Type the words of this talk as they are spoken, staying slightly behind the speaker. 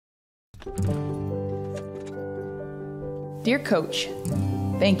Dear Coach,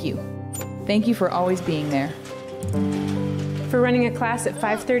 thank you. Thank you for always being there. For running a class at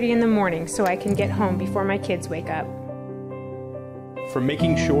 5:30 in the morning so I can get home before my kids wake up. For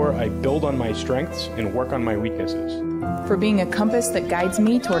making sure I build on my strengths and work on my weaknesses. For being a compass that guides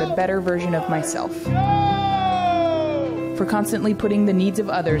me toward a better version of myself. For constantly putting the needs of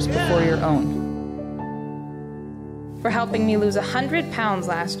others before your own. For helping me lose 100 pounds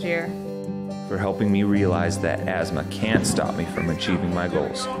last year. For helping me realize that asthma can't stop me from achieving my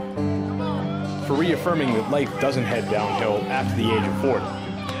goals. For reaffirming that life doesn't head downhill after the age of 40.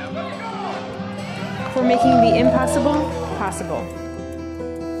 For making the impossible possible.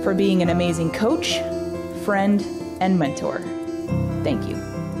 For being an amazing coach, friend, and mentor. Thank you.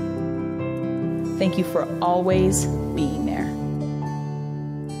 Thank you for always being there.